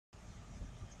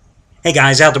Hey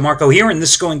guys, Al DeMarco here, and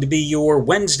this is going to be your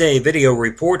Wednesday video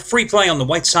report. Free play on the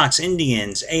White Sox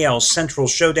Indians AL Central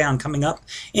Showdown coming up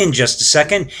in just a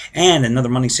second, and another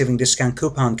money-saving discount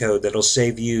coupon code that'll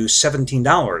save you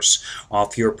 $17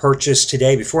 off your purchase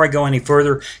today. Before I go any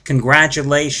further,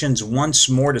 congratulations once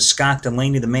more to Scott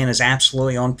Delaney. The man is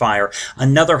absolutely on fire.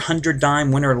 Another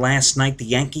 100-dime winner last night. The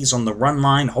Yankees on the run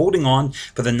line, holding on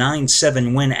for the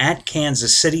 9-7 win at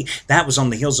Kansas City. That was on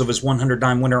the heels of his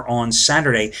 100-dime winner on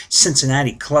Saturday.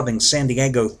 Cincinnati clubbing San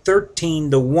Diego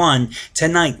 13-1.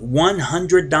 Tonight,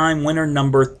 100-dime winner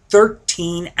number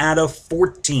 13 out of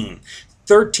 14.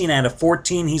 13 out of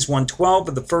 14. He's won 12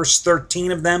 of the first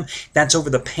 13 of them. That's over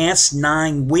the past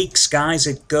 9 weeks, guys.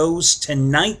 It goes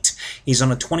tonight. He's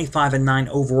on a 25-9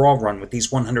 overall run with these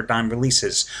 100-dime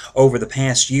releases over the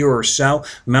past year or so.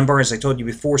 Remember, as I told you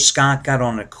before, Scott got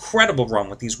on an incredible run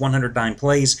with these 100-dime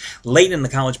plays late in the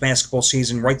college basketball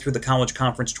season, right through the college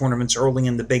conference tournaments, early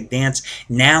in the big dance.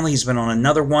 Now he's been on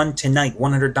another one tonight.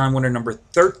 100-dime winner number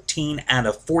 13 out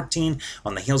of 14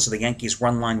 on the heels of the Yankees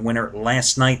run line winner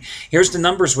last night. Here's the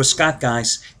numbers with Scott,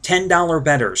 guys. $10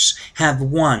 bettors have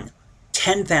won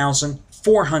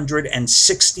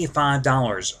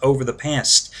 $10,465 over the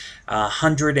past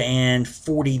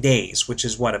 140 days, which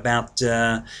is what, about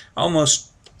almost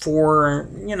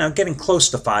getting close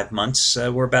to 5 months.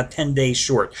 We're about 10 days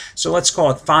short. So let's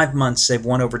call it 5 months they've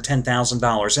won over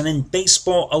 $10,000. And in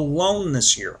baseball alone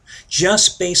this year,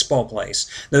 just baseball plays,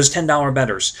 those $10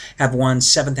 bettors have won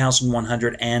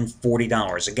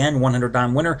 $7,140. Again,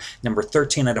 100-dime winner, number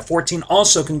 13 out of 14.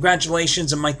 Also,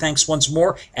 congratulations and my thanks once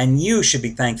more, and you should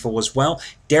be thankful as well.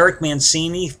 Derek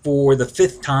Mancini, for the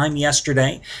 5th time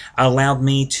yesterday, allowed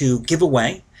me to give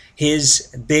away his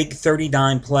big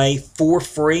 30-dime play for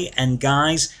free. And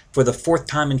guys, for the 4th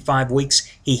time in 5 weeks,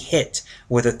 he hit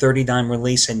with a 30-dime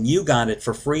release, and you got it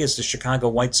for free as the Chicago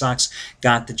White Sox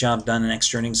got the job done in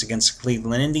extra innings against the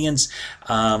Cleveland Indians.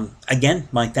 Again,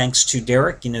 my thanks to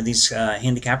Derek. You know, these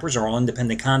handicappers are all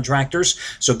independent contractors,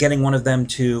 so getting one of them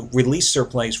to release their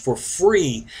plays for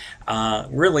free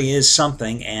really is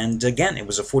something. And again, it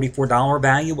was a $44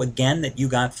 value, again, that you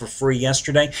got for free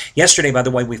yesterday. Yesterday, by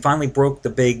the way, we finally broke the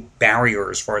big barrier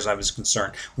as far as I was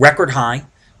concerned. Record high.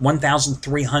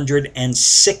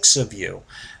 1,306 of you.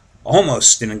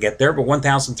 Almost didn't get there, but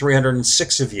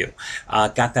 1,306 of you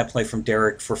got that play from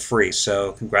Derek for free.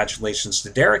 So congratulations to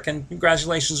Derek, and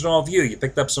congratulations to all of you. You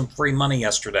picked up some free money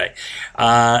yesterday.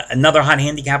 Another hot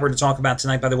handicapper to talk about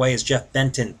tonight, by the way, is Jeff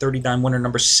Benton, 30-dime winner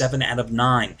number 7 out of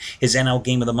 9. His NL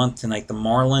game of the month tonight, the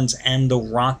Marlins and the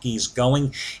Rockies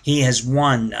going. He has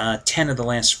won 10 of the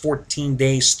last 14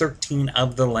 days, 13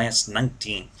 of the last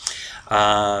 19.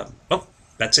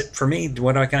 That's it for me.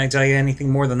 What can I tell you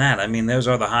anything more than that? I mean, those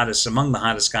are the hottest, among the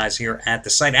hottest guys here at the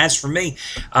site. As for me,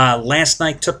 last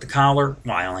night took the collar.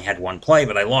 Well, I only had one play,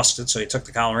 but I lost it, so you took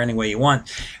the collar any way you want.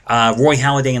 Roy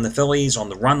Halladay and the Phillies on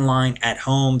the run line at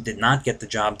home did not get the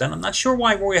job done. I'm not sure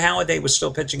why Roy Halladay was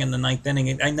still pitching in the 9th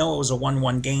inning. I know it was a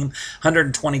 1-1 game,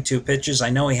 122 pitches. I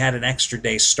know he had an extra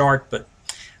day start, but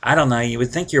I don't know. You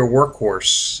would think you're a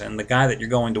workhorse, and the guy that you're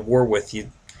going to war with,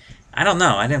 I don't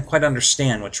know. I didn't quite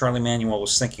understand what Charlie Manuel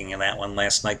was thinking in that one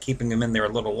last night, keeping him in there a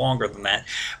little longer than that.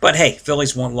 But hey,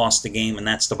 Phillies lost the game, and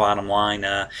that's the bottom line.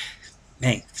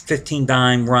 Hey,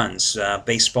 15-dime runs,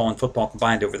 baseball and football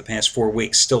combined over the past 4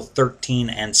 weeks. Still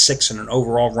 13-6 in an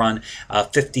overall run,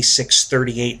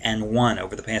 56-38-1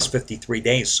 over the past 53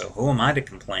 days. So who am I to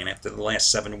complain after the last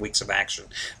 7 weeks of action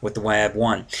with the way I've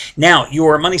won? Now,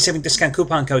 your money-saving discount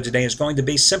coupon code today is going to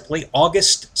be simply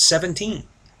August 17.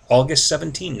 August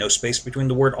 17, no space between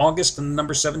the word August and the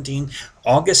number 17.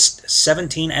 August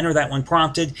 17, enter that when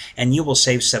prompted, and you will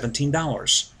save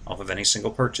 $17 off of any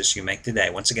single purchase you make today.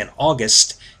 Once again,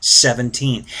 August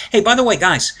 17. Hey, by the way,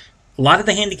 guys, a lot of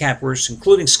the handicappers,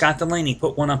 including Scott Delaney,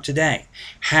 put one up today,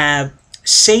 have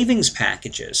savings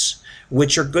packages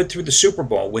which are good through the Super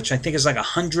Bowl, which I think is like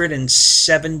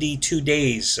 172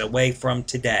 days away from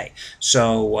today.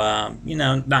 So,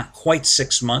 not quite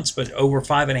 6 months, but over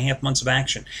 5.5 months of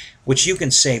action, which you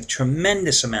can save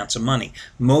tremendous amounts of money.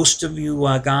 Most of you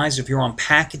guys, if you're on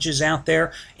packages out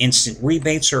there, instant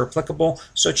rebates are applicable.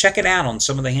 So check it out on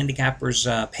some of the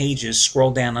handicappers' pages.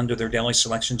 Scroll down under their daily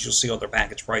selections. You'll see all their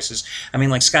package prices. I mean,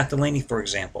 like Scott Delaney, for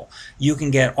example. You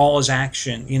can get all his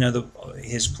action,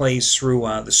 his plays through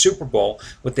the Super Bowl,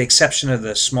 with the exception of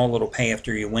the small little pay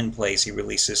after you win plays he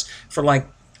releases, for like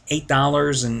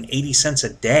 $8.80 a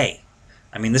day.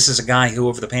 I mean, this is a guy who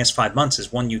over the past 5 months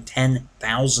has won you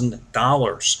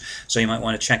 $10,000. So you might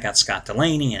want to check out Scott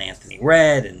Delaney and Anthony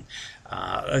Red and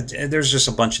There's just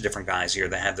a bunch of different guys here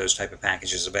that have those type of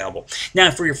packages available.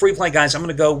 Now, for your free play guys, I'm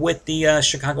going to go with the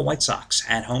Chicago White Sox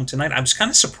at home tonight. I was kind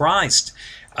of surprised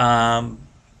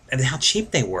and how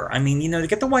cheap they were. I mean, you know, to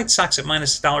get the White Sox at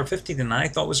minus $1.50 tonight, I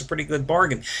thought was a pretty good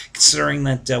bargain, considering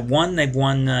that they've won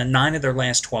 9 of their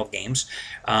last 12 games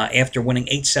after winning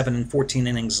 8, 7, and 14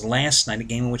 innings last night, a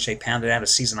game in which they pounded out a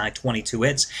season-high 22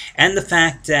 hits, and the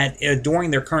fact that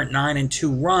during their current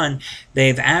 9-2 run,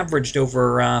 they've averaged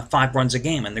over 5 runs a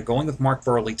game, and they're going with Mark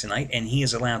Buehrle tonight, and he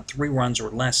has allowed 3 runs or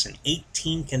less in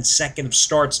 18 consecutive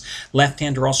starts.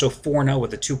 Left-hander also 4-0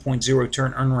 with a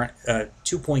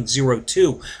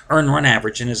 2.02 earned run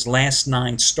average in his last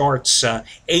 9 starts,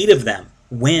 8 of them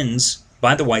wins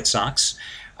by the White Sox.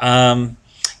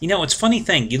 You know, it's a funny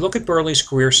thing. You look at Buehrle's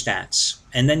career stats,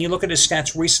 and then you look at his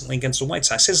stats recently against the White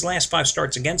Sox. His last 5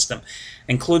 starts against them,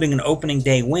 including an opening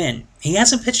day win, he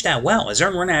hasn't pitched that well. His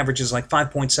earned run average is like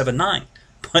 5.79.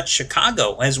 But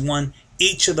Chicago has won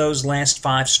each of those last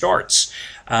 5 starts.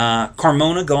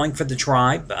 Carmona going for the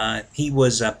Tribe. He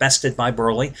was bested by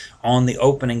Buehrle on the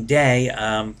opening day.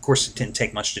 Of course, it didn't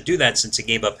take much to do that since he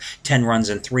gave up 10 runs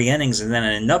in 3 innings. And then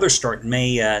in another start,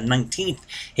 May 19th,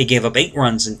 he gave up 8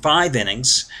 runs in 5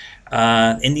 innings.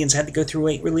 Indians had to go through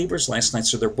 8 relievers last night,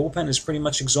 so their bullpen is pretty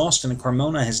much exhausted, and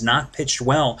Carmona has not pitched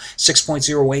well.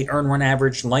 6.08 earned run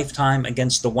average lifetime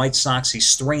against the White Sox.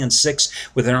 He's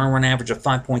 3-6 with an earned run average of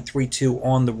 5.32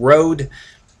 on the road.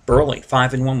 Buehrle,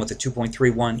 5-1 with a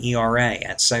 2.31 ERA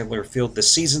at Cellular Field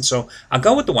this season. So I'll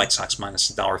go with the White Sox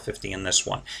minus $1.50 in this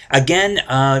one. Again,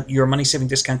 your money-saving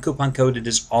discount coupon code, it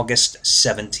is August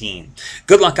 17.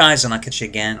 Good luck, guys, and I'll catch you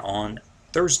again on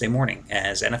Thursday morning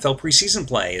as NFL preseason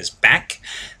play is back.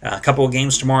 A couple of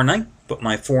games tomorrow night. Put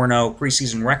my 4-0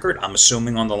 preseason record, I'm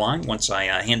assuming, on the line once I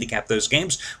handicap those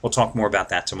games. We'll talk more about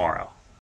that tomorrow.